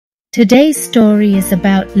Today's story is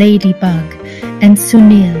about Ladybug and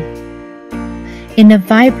Snail. In a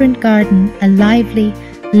vibrant garden, a lively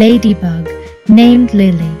ladybug named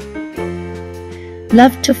Lily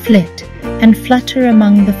loved to flit and flutter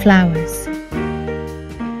among the flowers.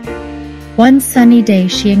 One sunny day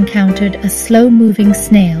she encountered a slow-moving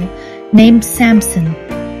snail named Samson.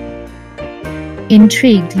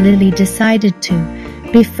 Intrigued, Lily decided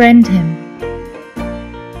to befriend him.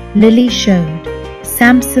 Lily showed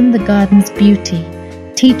Samson the garden's beauty,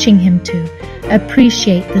 teaching him to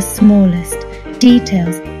appreciate the smallest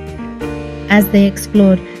details. As they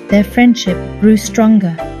explored, their friendship grew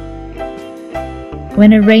stronger.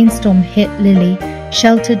 When a rainstorm hit, Lily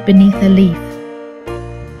sheltered beneath a leaf,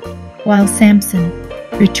 while Samson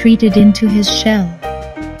retreated into his shell.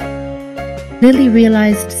 Lily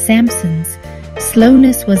realized Samson's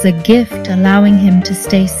slowness was a gift, allowing him to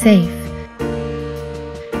stay safe.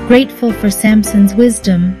 Grateful for Samson's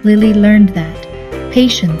wisdom, Lily learned that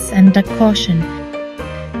patience and caution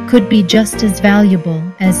could be just as valuable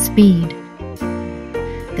as speed.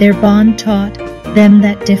 Their bond taught them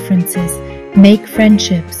that differences make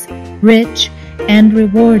friendships rich and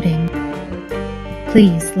rewarding.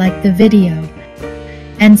 Please like the video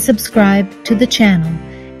and subscribe to the channel,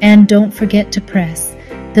 and don't forget to press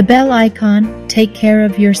the bell icon. Take care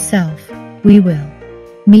of yourself. We will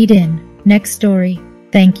meet in next story.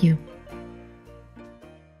 Thank you.